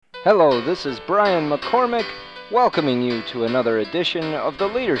Hello, this is Brian McCormick, welcoming you to another edition of the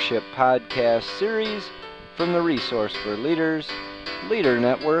Leadership Podcast series from the Resource for Leaders,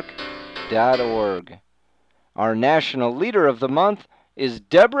 LeaderNetwork.org. Our National Leader of the Month is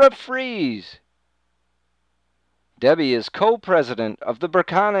Deborah Fries. Debbie is co-president of the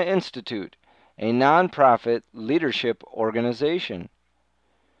Berkana Institute, a nonprofit leadership organization.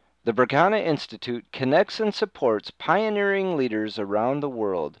 The Berkana Institute connects and supports pioneering leaders around the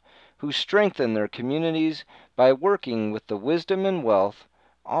world who strengthen their communities by working with the wisdom and wealth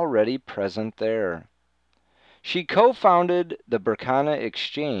already present there. She co-founded the Berkana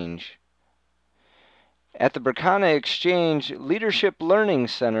Exchange. At the Berkana Exchange, leadership learning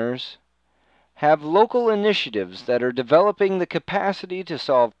centers have local initiatives that are developing the capacity to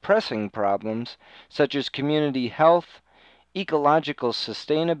solve pressing problems such as community health, ecological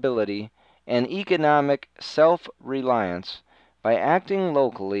sustainability, and economic self-reliance by acting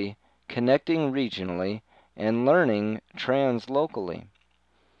locally, connecting regionally, and learning translocally.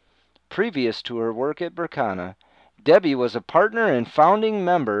 Previous to her work at Berkana, Debbie was a partner and founding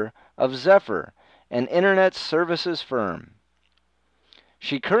member of Zephyr, an internet services firm.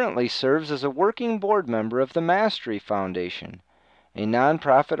 She currently serves as a working board member of the Mastery Foundation, a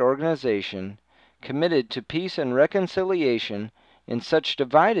nonprofit organization committed to peace and reconciliation in such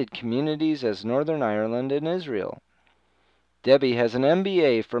divided communities as Northern Ireland and Israel. Debbie has an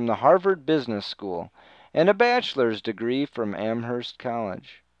MBA from the Harvard Business School and a bachelor's degree from Amherst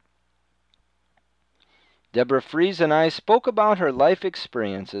College. Deborah Fries and I spoke about her life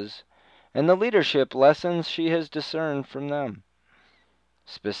experiences and the leadership lessons she has discerned from them.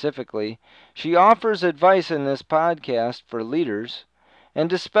 Specifically, she offers advice in this podcast for leaders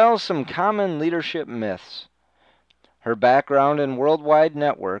and dispels some common leadership myths. Her background and worldwide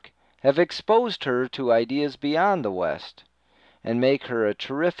network have exposed her to ideas beyond the West and make her a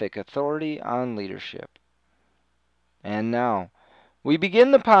terrific authority on leadership. And now, we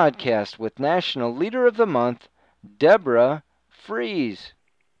begin the podcast with National Leader of the Month, Deborah Fries.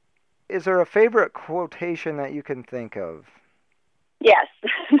 Is there a favorite quotation that you can think of? Yes.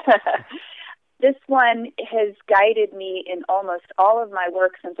 This one has guided me in almost all of my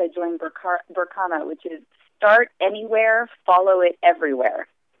work since I joined Berkana, which is start anywhere, follow it everywhere.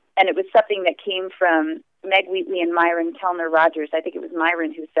 And it was something that came from Meg Wheatley and Myron Kellner Rogers. I think it was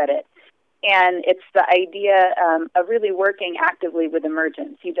Myron who said it. And it's the idea of really working actively with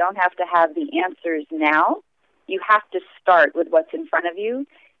emergence. You don't have to have the answers now. You have to start with what's in front of you,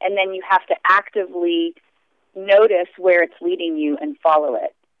 and then you have to actively notice where it's leading you and follow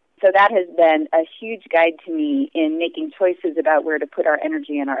it. So that has been a huge guide to me in making choices about where to put our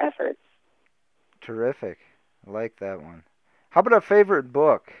energy and our efforts. Terrific. I like that one. How about a favorite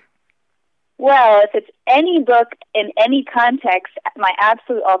book? Well, if it's any book in any context, my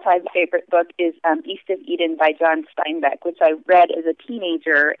absolute all-time favorite book is East of Eden by John Steinbeck, which I read as a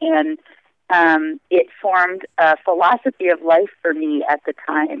teenager, and it formed a philosophy of life for me at the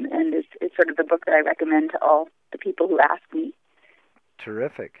time, and it's sort of the book that I recommend to all the people who ask me.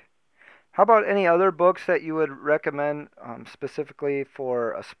 Terrific. How about any other books that you would recommend specifically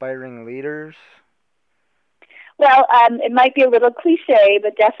for aspiring leaders? Well, it might be a little cliche,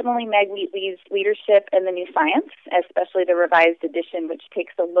 but definitely Meg Wheatley's Leadership and the New Science, especially the revised edition, which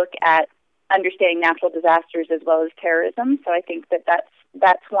takes a look at understanding natural disasters as well as terrorism. So I think that's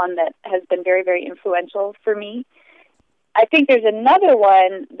one that has been very, very influential for me. I think there's another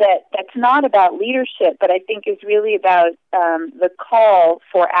one that's not about leadership, but I think is really about the call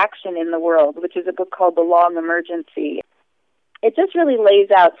for action in the world, which is a book called The Long Emergency. It just really lays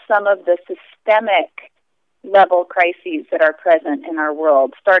out some of the systemic level crises that are present in our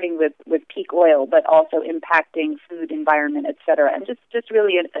world, starting with peak oil, but also impacting food, environment, et cetera, and just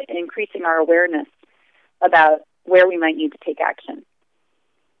really increasing our awareness about where we might need to take action.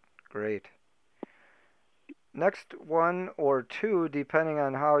 Great. Next one or two, depending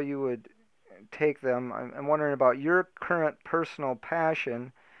on how you would take them, I'm wondering about your current personal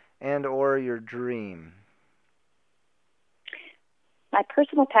passion and or your dream. My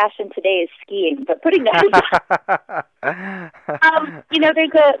personal passion today is skiing, but putting that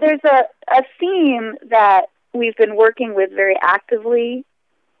there's a theme that we've been working with very actively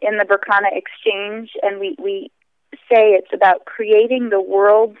in the Berkana Exchange, and we say it's about creating the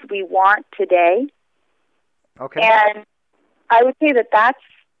worlds we want today. Okay. And I would say that's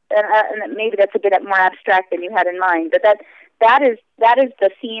and maybe that's a bit more abstract than you had in mind, but that is the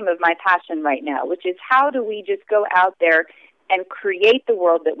theme of my passion right now, which is how do we just go out there and create the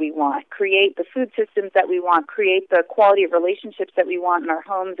world that we want, create the food systems that we want, create the quality of relationships that we want in our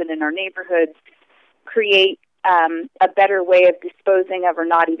homes and in our neighborhoods, create a better way of disposing of or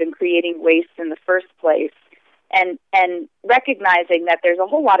not even creating waste in the first place. And recognizing that there's a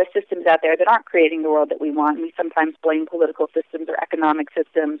whole lot of systems out there that aren't creating the world that we want. And we sometimes blame political systems or economic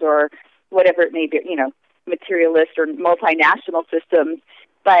systems or whatever it may be, materialist or multinational systems.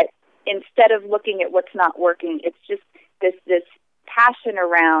 But instead of looking at what's not working, it's just this passion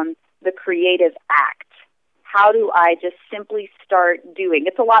around the creative act. How do I just simply start doing?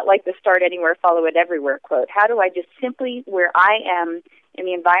 It's a lot like the start anywhere, follow it everywhere quote. How do I just simply, where I am in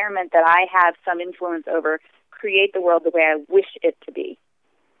the environment that I have some influence over, create the world the way I wish it to be?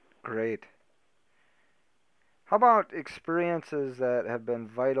 Great. How about experiences that have been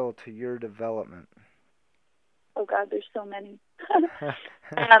vital to your development? Oh God, there's so many.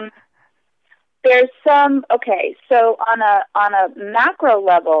 There's some. Okay, so on a macro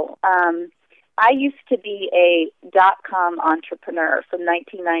level, I used to be a .com entrepreneur from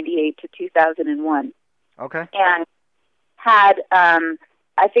 1998 to 2001. Okay. And had,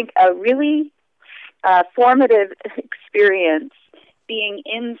 I think, a really formative experience being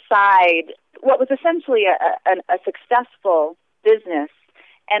inside what was essentially a successful business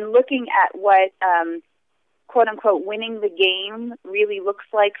and looking at what quote-unquote winning the game really looks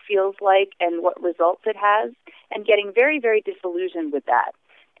like, feels like, and what results it has, and getting very, very disillusioned with that.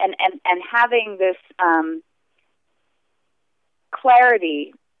 And having this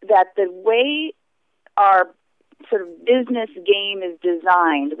clarity that the way our sort of business game is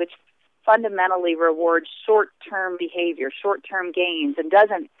designed, which fundamentally rewards short-term behavior, short-term gains, and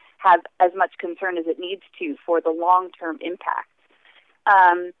doesn't have as much concern as it needs to for the long-term impact.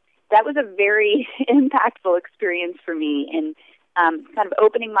 That was a very impactful experience for me in kind of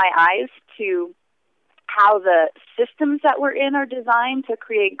opening my eyes to how the systems that we're in are designed to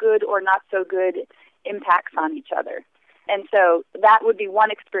create good or not so good impacts on each other. And so that would be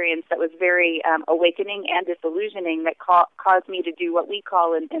one experience that was very awakening and disillusioning that caused me to do what we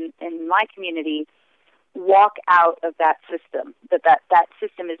call in my community, walk out of that system, that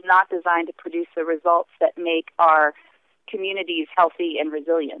system is not designed to produce the results that make our communities healthy and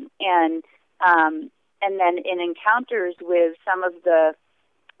resilient. And then in encounters with some of the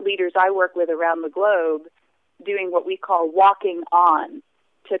leaders I work with around the globe, doing what we call walking on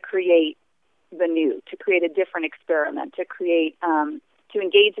to create the new, to create a different experiment, to create, to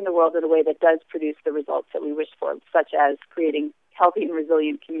engage in the world in a way that does produce the results that we wish for, such as creating healthy and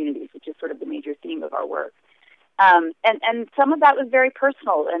resilient communities, which is sort of the major theme of our work. And some of that was very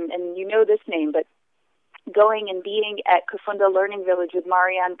personal, and you know this name, but going and being at Kufunda Learning Village with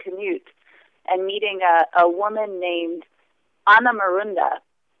Marianne Canute and meeting a woman named Ana Marunda,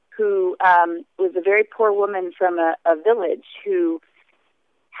 who was a very poor woman from a village who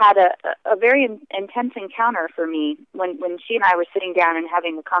had a very intense encounter for me when she and I were sitting down and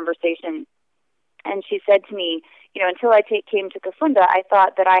having a conversation. And she said to me, until I came to Kufunda, I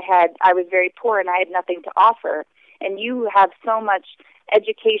thought that I was very poor and I had nothing to offer. And you have so much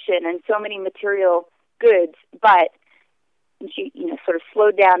education and so many material goods, but, and she, sort of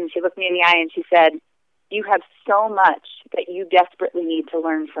slowed down and she looked me in the eye and she said, you have so much that you desperately need to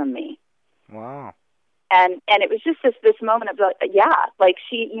learn from me. Wow. And it was just this moment of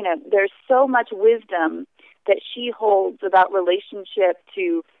she, there's so much wisdom that she holds about relationship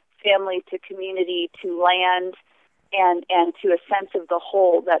to family, to community, to land, and to a sense of the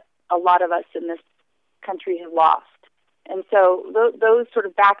whole that a lot of us in this country have lost. And so those sort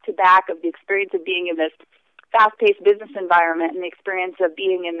of back-to-back of the experience of being in this fast-paced business environment and the experience of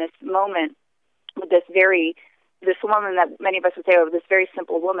being in this moment with this woman that many of us would say, this very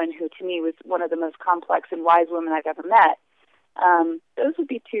simple woman who to me was one of the most complex and wise women I've ever met. Those would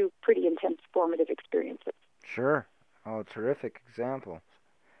be two pretty intense formative experiences. Sure. Oh, terrific example.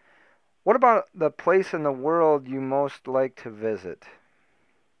 What about the place in the world you most like to visit?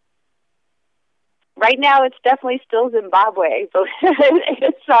 Right now, it's definitely still Zimbabwe. So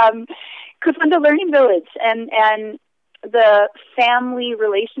it's Kufunda Learning Village and the family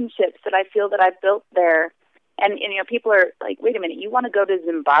relationships that I feel that I've built there. And people are like, wait a minute, you want to go to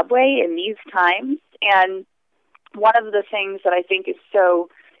Zimbabwe in these times? And one of the things that I think is so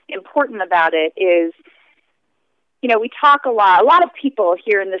important about it is, we talk a lot of people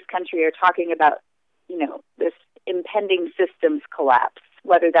here in this country are talking about, this impending systems collapse,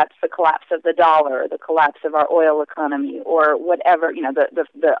 whether that's the collapse of the dollar, or the collapse of our oil economy, or whatever,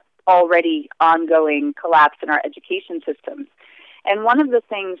 the already ongoing collapse in our education systems. And one of the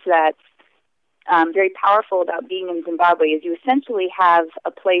things that's very powerful about being in Zimbabwe is you essentially have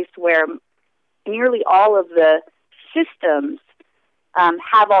a place where nearly all of the systems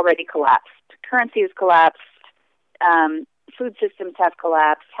have already collapsed. Currency has collapsed, food systems have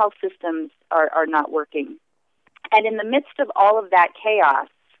collapsed, health systems are not working. And in the midst of all of that chaos,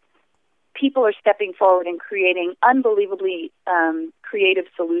 people are stepping forward and creating unbelievably creative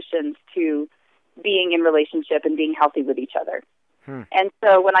solutions to being in relationship and being healthy with each other. And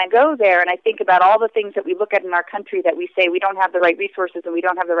so when I go there and I think about all the things that we look at in our country that we say we don't have the right resources and we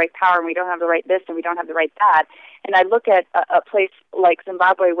don't have the right power and we don't have the right this and we don't have the right that, and I look at a place like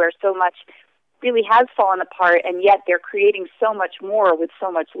Zimbabwe where so much really has fallen apart and yet they're creating so much more with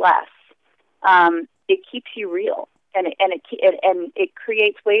so much less, it keeps you real. And it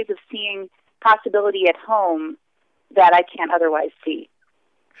creates ways of seeing possibility at home that I can't otherwise see.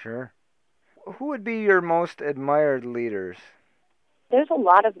 Sure. Who would be your most admired leaders? There's a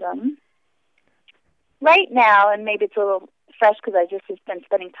lot of them. Right now, and maybe it's a little fresh because I just have been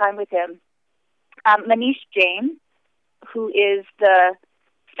spending time with him, Manish Jain, who is the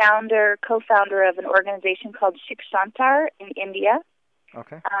co-founder of an organization called Shikshantar in India.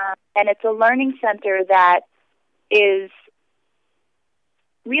 Okay. And it's a learning center that is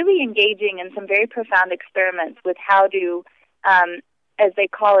really engaging in some very profound experiments with how to, as they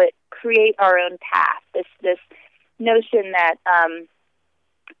call it, create our own path. This notion that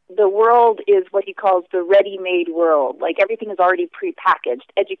the world is what he calls the ready-made world. Like everything is already prepackaged.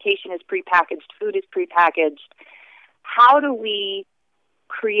 Education is prepackaged. Food is prepackaged. How do we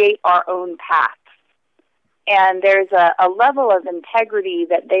create our own path? And there's a level of integrity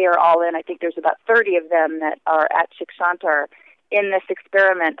that they are all in. I think there's about 30 of them that are at Shikshantar in this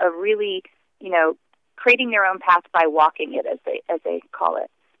experiment of really, creating their own path by walking it, as they call it.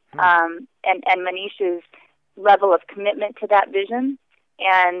 And Manish's level of commitment to that vision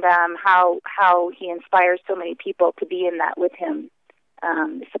and how he inspires so many people to be in that with him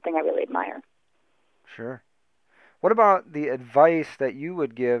is something I really admire. Sure. What about the advice that you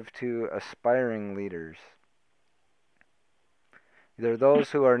would give to aspiring leaders? Either those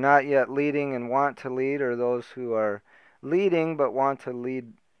who are not yet leading and want to lead, or those who are leading but want to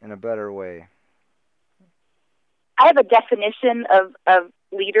lead in a better way. I have a definition of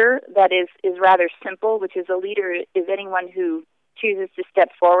leader that is rather simple, which is a leader is anyone who chooses to step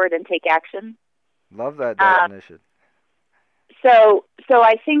forward and take action. Love that definition. So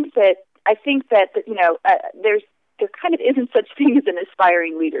I think that there kind of isn't such thing as an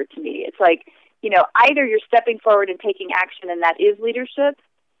aspiring leader to me. It's like, either you're stepping forward and taking action and that is leadership,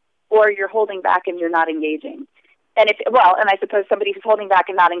 or you're holding back and you're not engaging. And I suppose somebody who's holding back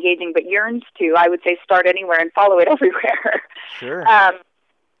and not engaging but yearns to, I would say start anywhere and follow it everywhere. Sure.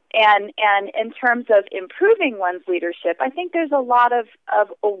 And in terms of improving one's leadership, I think there's a lot of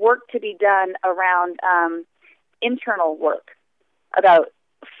work to be done around internal work, about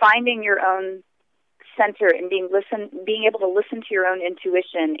finding your own center and being able to listen to your own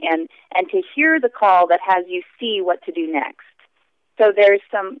intuition and to hear the call that has you see what to do next. So there's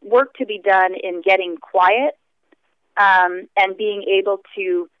some work to be done in getting quiet and being able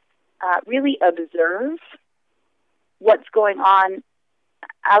to really observe what's going on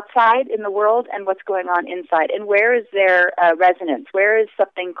outside in the world and what's going on inside. And where is there resonance? Where is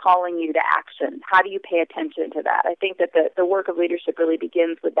something calling you to action? How do you pay attention to that? I think that the work of leadership really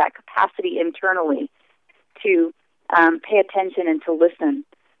begins with that capacity internally to pay attention and to listen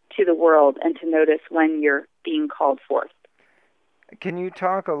to the world and to notice when you're being called forth. Can you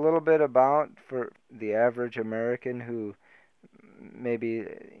talk a little bit about, for the average American who maybe,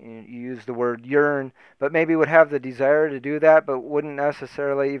 you use the word yearn, but maybe would have the desire to do that but wouldn't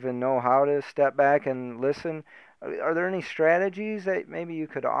necessarily even know how to step back and listen? Are there any strategies that maybe you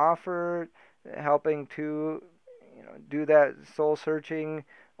could offer helping to do that soul searching,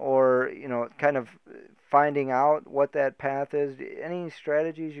 or kind of finding out what that path is? Any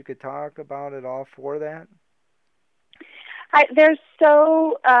strategies you could talk about at all for that? There's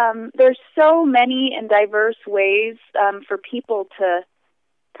so many and diverse ways for people to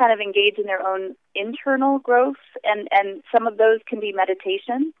kind of engage in their own internal growth, and some of those can be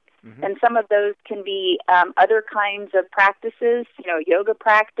meditation, and some of those can be other kinds of practices. Yoga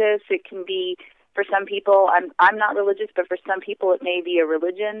practice. It can be, for some people, I'm not religious, but for some people it may be a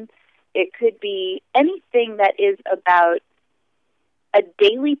religion. It could be anything that is about a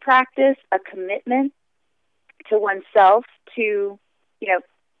daily practice, a commitment to oneself to,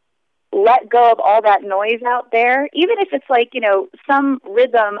 let go of all that noise out there, even if it's like, some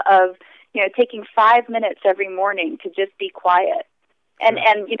rhythm of, taking 5 minutes every morning to just be quiet. And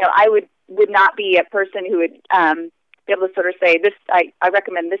I would not be a person who would be able to sort of say, this, I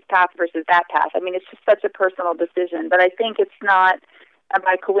recommend this path versus that path. I mean, it's just such a personal decision. But I think it's not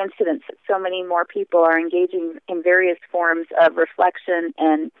by coincidence that so many more people are engaging in various forms of reflection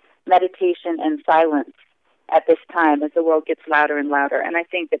and meditation and silence at this time as the world gets louder and louder. And I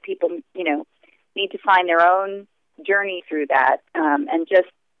think that people, need to find their own journey through that, and just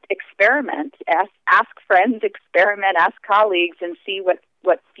experiment, ask friends, experiment, ask colleagues, and see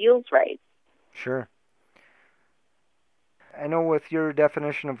what feels right. Sure. I know with your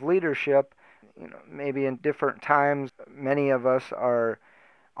definition of leadership, maybe in different times, many of us are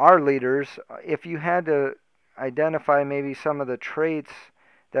leaders. If you had to identify maybe some of the traits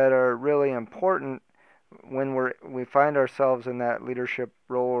that are really important when we find ourselves in that leadership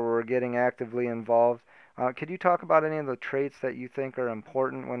role or we're getting actively involved, could you talk about any of the traits that you think are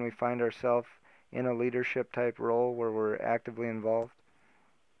important when we find ourselves in a leadership type role where we're actively involved?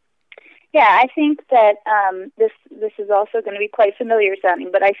 Yeah, I think that this is also going to be quite familiar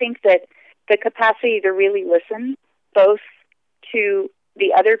sounding, but I think that the capacity to really listen, both to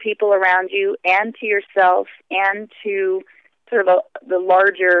the other people around you and to yourself and to sort of the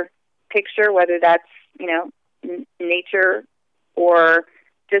larger picture, whether that's, nature or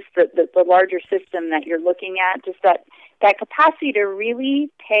just the larger system that you're looking at, just that capacity to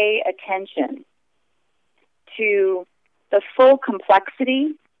really pay attention to the full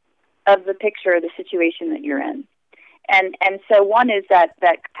complexity of the picture of the situation that you're in. And so one is that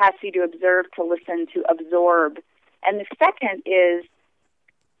capacity to observe, to listen, to absorb. And the second is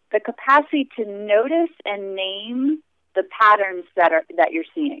the capacity to notice and name the patterns that you're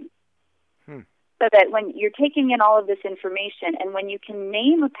seeing. So that when you're taking in all of this information, and when you can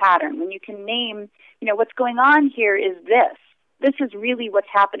name a pattern, when you can name, what's going on here is this. This is really what's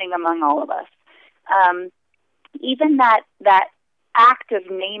happening among all of us. Even that act of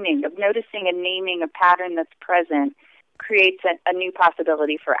naming, of noticing and naming a pattern that's present, creates a new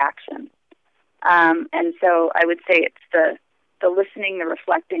possibility for action. And so I would say it's the listening, the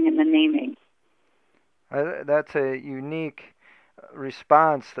reflecting, and the naming. That's a unique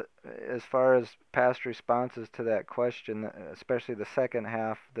response as far as past responses to that question, especially the second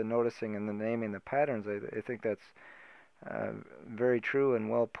half, the noticing and the naming the patterns. I think that's very true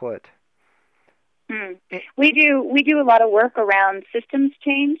and well put. We do a lot of work around systems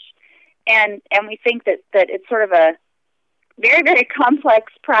change, and we think that it's sort of a very, very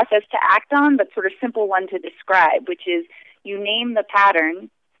complex process to act on, but sort of simple one to describe, which is you name the pattern,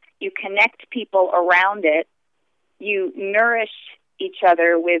 you connect people around it, you nourish each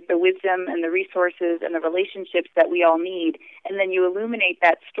other with the wisdom and the resources and the relationships that we all need, and then you illuminate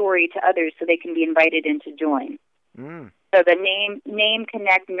that story to others so they can be invited in to join. So the name,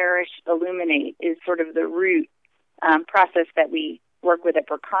 connect, nourish, illuminate is sort of the root process that we work with at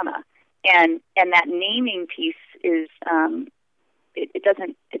Berkana, and that naming piece is it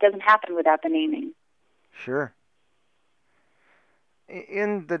doesn't happen without the naming. Sure.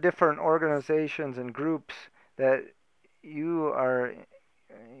 In the different organizations and groups that you are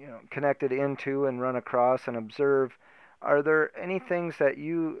connected into and run across and observe, are there any things that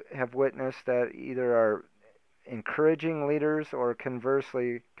you have witnessed that either are encouraging leaders or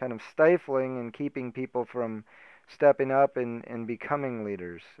conversely kind of stifling and keeping people from stepping up and becoming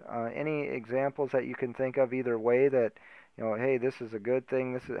leaders? Any examples that you can think of either way that, hey, this is a good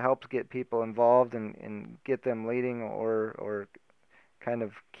thing, helps get people involved and get them leading, or kind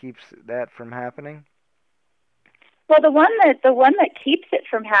of keeps that from happening? Well, the one that keeps it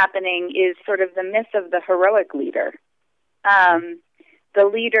from happening is sort of the myth of the heroic leader. The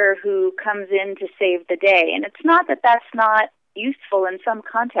leader who comes in to save the day. And it's not that that's not useful in some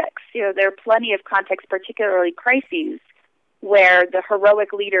contexts. There are plenty of contexts, particularly crises, where the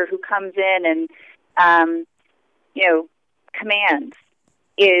heroic leader who comes in and, commands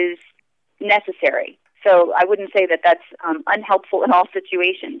is necessary. So I wouldn't say that that's unhelpful in all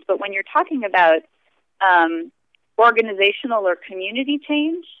situations. But when you're talking about organizational or community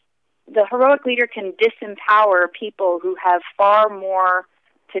change, the heroic leader can disempower people who have far more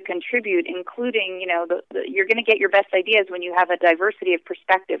to contribute, including, you're going to get your best ideas when you have a diversity of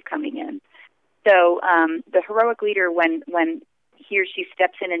perspective coming in. So the heroic leader, when he or she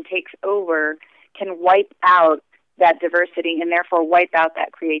steps in and takes over, can wipe out that diversity and therefore wipe out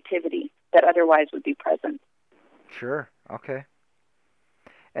that creativity that otherwise would be present. Sure. Okay.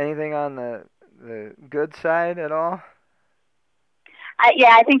 Anything on the good side at all?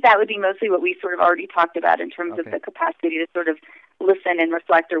 I think that would be mostly what we sort of already talked about in terms of the capacity to sort of listen and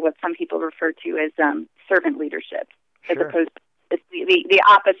reflect, or what some people refer to as servant leadership, as opposed to the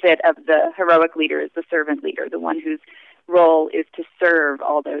opposite of the heroic leader is the servant leader, the one whose role is to serve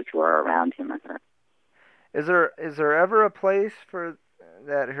all those who are around him or her. Is there ever a place for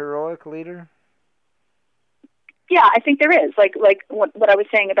that heroic leader? Yeah, I think there is. Like what I was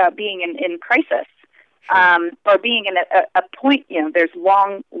saying about being in crisis. Or being in a point, there's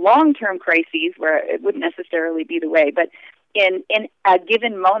long-term crises where it wouldn't necessarily be the way, but in a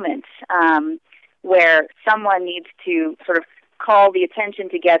given moment where someone needs to sort of call the attention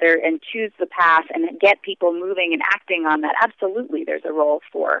together and choose the path and get people moving and acting on that, absolutely there's a role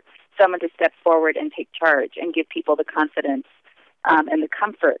for someone to step forward and take charge and give people the confidence and the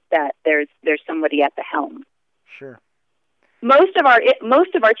comfort that there's somebody at the helm. Sure. Most of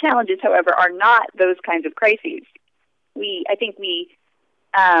our challenges, however, are not those kinds of crises. I think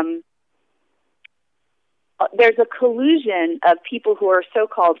there's a collusion of people who are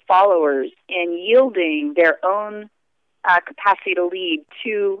so-called followers in yielding their own capacity to lead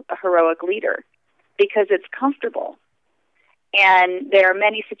to a heroic leader because it's comfortable. And there are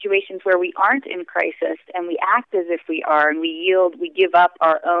many situations where we aren't in crisis and we act as if we are, and we give up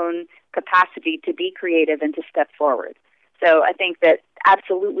our own capacity to be creative and to step forward. So I think that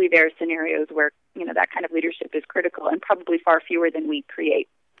absolutely there are scenarios where, that kind of leadership is critical and probably far fewer than we create.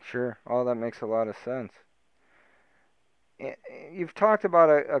 Sure. Oh, that makes a lot of sense. You've talked about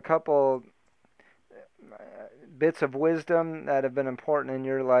a couple bits of wisdom that have been important in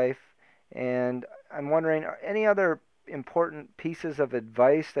your life, and I'm wondering, any other important pieces of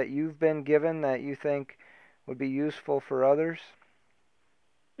advice that you've been given that you think would be useful for others?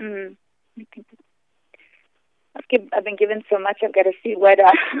 I've been given so much, I've got to see which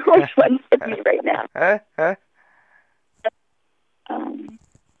one's with me right now.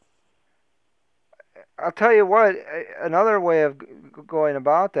 I'll tell you what, another way of going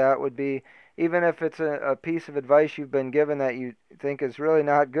about that would be, even if it's a piece of advice you've been given that you think is really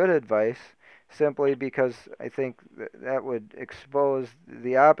not good advice, simply because I think that would expose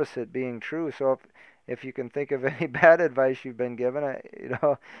the opposite being true. So if you can think of any bad advice you've been given,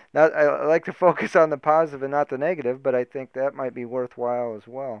 I like to focus on the positive and not the negative, but I think that might be worthwhile as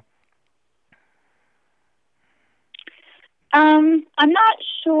well. I'm not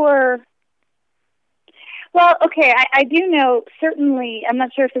sure. Well, okay, I do know, certainly, I'm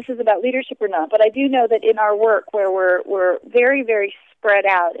not sure if this is about leadership or not, but I do know that in our work where we're very, very spread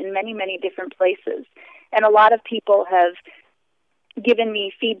out in many, many different places, and a lot of people have given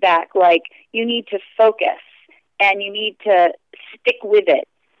me feedback like, you need to focus, and you need to stick with it,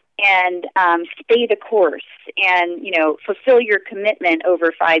 and stay the course, and, fulfill your commitment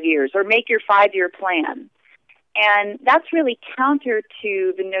over 5 years, or make your 5-year plan. And that's really counter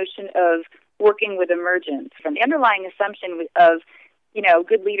to the notion of working with emergence. From the underlying assumption of,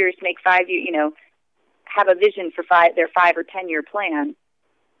 good leaders make 5 year, have a vision for their 5 or 10 year plan,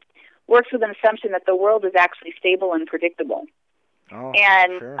 works with an assumption that the world is actually stable and predictable. Oh,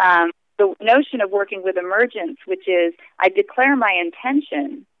 and sure. The notion of working with emergence, which is I declare my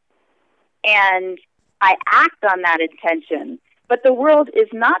intention and I act on that intention, but the world is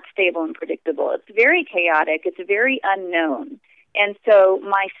not stable and predictable. It's very chaotic. It's very unknown. And so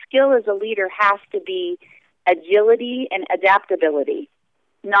my skill as a leader has to be agility and adaptability,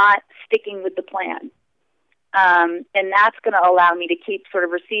 not sticking with the plan. And that's going to allow me to keep sort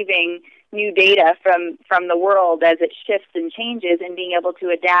of receiving new data from the world as it shifts and changes, and being able to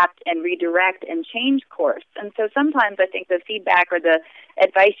adapt and redirect and change course. And so sometimes I think the feedback or the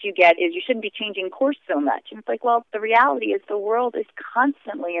advice you get is you shouldn't be changing course so much. And it's like, well, the reality is the world is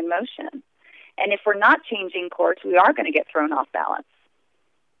constantly in motion. And if we're not changing course, we are going to get thrown off balance.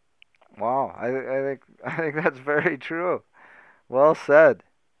 Wow, I think that's very true. Well said.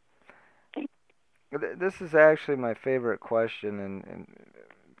 This is actually my favorite question, and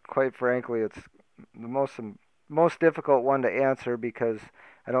quite frankly, it's the most difficult one to answer, because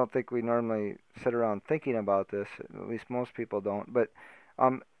I don't think we normally sit around thinking about this. At least most people don't. But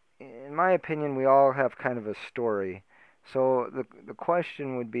in my opinion, we all have kind of a story. So the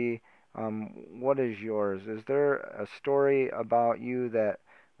question would be, what is yours? Is there a story about you that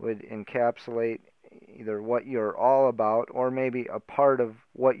would encapsulate either what you're all about, or maybe a part of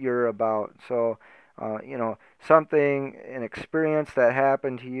what you're about? So, something, an experience that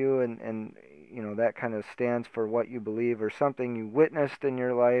happened to you, and that kind of stands for what you believe, or something you witnessed in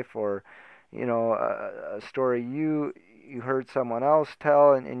your life, or, a story you heard someone else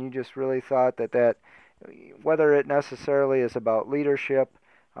tell, and you just really thought that whether it necessarily is about leadership,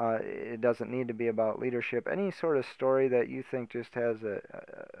 it doesn't need to be about leadership. Any sort of story that you think just has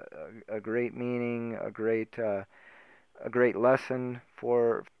a great meaning, a great lesson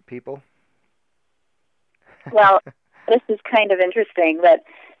for people? Well, this is kind of interesting.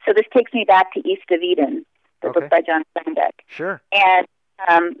 So this takes me back to East of Eden, the book by John Steinbeck. Sure. And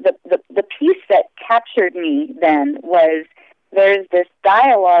the piece that captured me then was, there's this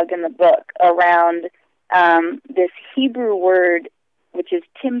dialogue in the book around this Hebrew word, which is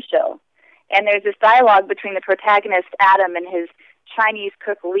timshel. And there's this dialogue between the protagonist, Adam, and his Chinese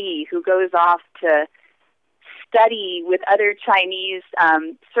cook, Lee, who goes off to study with other Chinese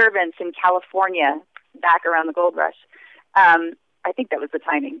servants in California back around the gold rush. I think that was the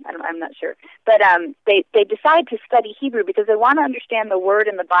timing. I'm not sure. But they decide to study Hebrew because they want to understand the word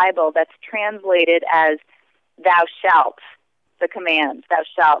in the Bible that's translated as "thou shalt," the command, "thou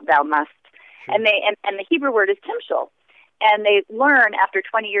shalt," "thou must." Sure. And the Hebrew word is timshul. And they learn after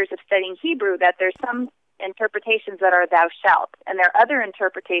 20 years of studying Hebrew that there's some interpretations that are "thou shalt," and there are other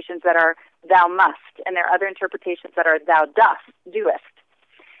interpretations that are "thou must," and there are other interpretations that are "thou doest."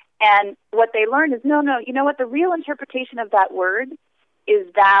 And what they learned is, no, you know what? The real interpretation of that word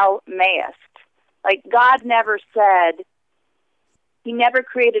is "thou mayest." Like, God never said, He never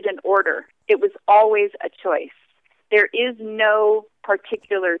created an order. It was always a choice. There is no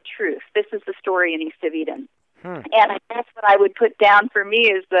particular truth. This is the story in East of Eden. And I guess what I would put down for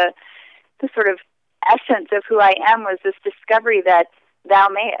me is the sort of essence of who I am was this discovery that "thou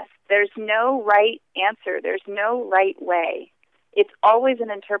mayest." There's no right answer. There's no right way. It's always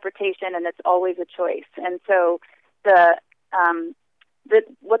an interpretation, and it's always a choice. And so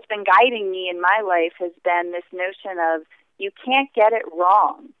what's been guiding me in my life has been this notion of you can't get it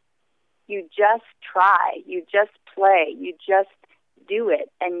wrong. You just try. You just play. You just do it,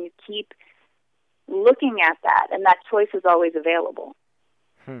 and you keep looking at that, and that choice is always available.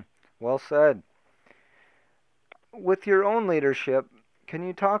 Well said. With your own leadership, can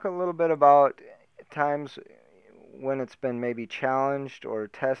you talk a little bit about times when it's been maybe challenged or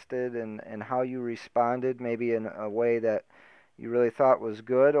tested and how you responded, maybe in a way that you really thought was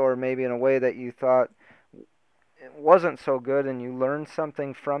good, or maybe in a way that you thought it wasn't so good and you learned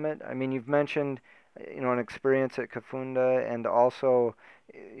something from it? I mean, you've mentioned, an experience at Kafunda and also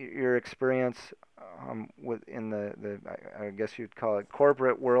your experience within the I guess you'd call it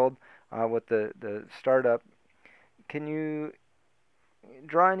corporate world with the startup. Can you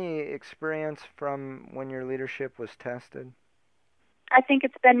draw any experience from when your leadership was tested? I think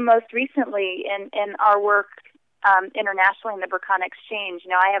it's been most recently in our work internationally in the Berkana Exchange.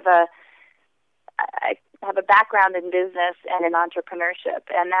 I have a background in business and in entrepreneurship,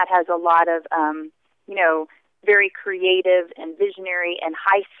 and that has a lot of very creative and visionary and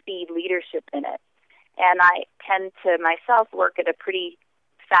high-speed leadership in it. And I tend to myself work at a pretty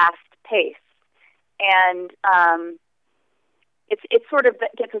fast pace. And it sort of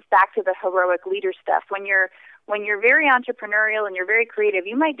gets us back to the heroic leader stuff. When you're very entrepreneurial and you're very creative,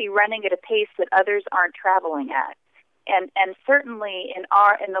 you might be running at a pace that others aren't traveling at. And certainly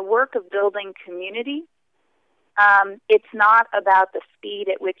in the work of building community, it's not about the speed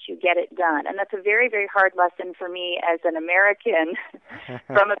at which you get it done. And that's a very, very hard lesson for me as an American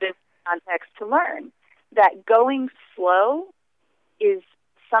from a business context to learn, that going slow is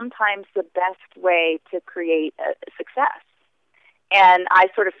sometimes the best way to create a success. And I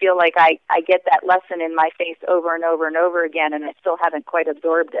sort of feel like I get that lesson in my face over and over and over again, and I still haven't quite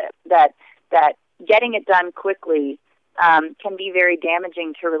absorbed it, that getting it done quickly can be very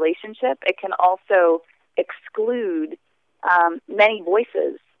damaging to relationship. It can also exclude many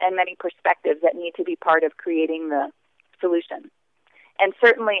voices and many perspectives that need to be part of creating the solution. And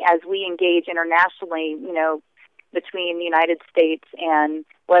certainly as we engage internationally, between the United States and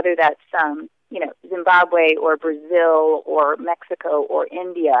whether that's Zimbabwe or Brazil or Mexico or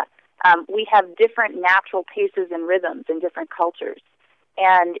India, we have different natural paces and rhythms in different cultures.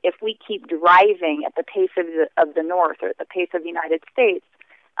 And if we keep driving at the pace of the North or at the pace of the United States,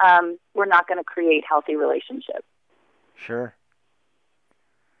 we're not going to create healthy relationships. Sure.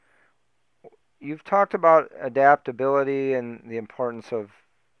 You've talked about adaptability and the importance of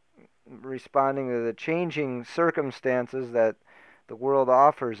responding to the changing circumstances that the world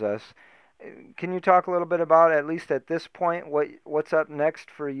offers us. Can you talk a little bit about, at least at this point, what's up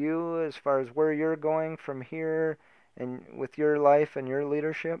next for you as far as where you're going from here and with your life and your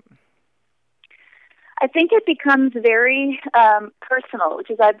leadership? I think it becomes very personal,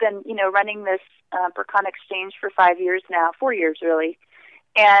 which is I've been, running this Berkana Exchange for 5 years now, 4 years really,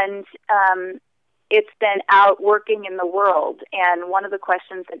 and it's been out working in the world. And one of the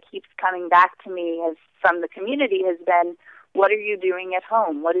questions that keeps coming back to me from the community has been, what are you doing at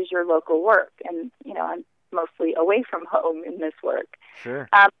home? What is your local work? And, I'm mostly away from home in this work. Sure.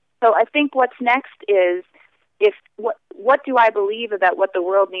 So I think what's next is, what do I believe about what the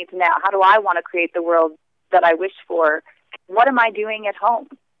world needs now? How do I want to create the world that I wish for? What am I doing at home?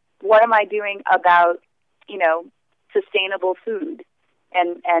 What am I doing about, sustainable food?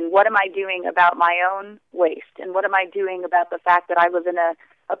 And what am I doing about my own waste? And what am I doing about the fact that I live in an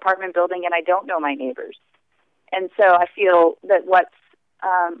apartment building and I don't know my neighbors? And so I feel that what's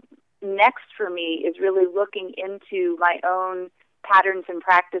next for me is really looking into my own patterns and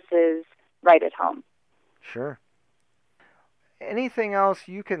practices right at home. Sure. anything else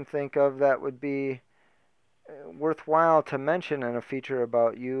you can think of that would be worthwhile to mention in a feature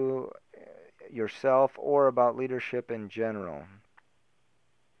about you, yourself, or about leadership in general?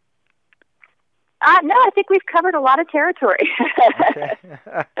 No, I think we've covered a lot of territory. Okay.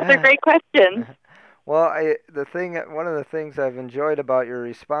 That's a great question. Well, one of the things I've enjoyed about your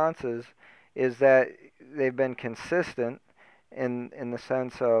responses is that they've been consistent in the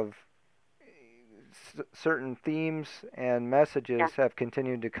sense of certain themes and messages have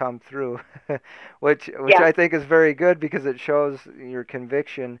continued to come through, which I think is very good because it shows your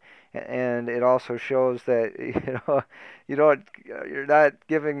conviction, and it also shows that you're not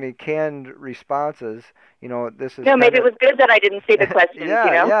giving me canned responses. This is maybe it was good that I didn't see the questions.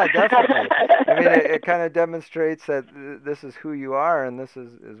 Yeah, definitely. I mean, it kind of demonstrates that this is who you are and this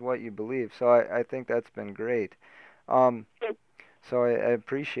is what you believe. So I think that's been great. So I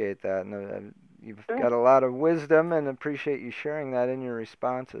appreciate that, and you've got a lot of wisdom, and appreciate you sharing that in your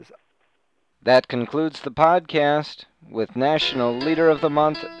responses. That concludes the podcast with National Leader of the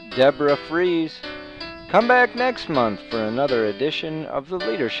Month, Deborah Fries. Come back next month for another edition of the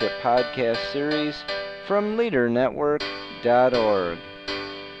Leadership Podcast series from LeaderNetwork.org.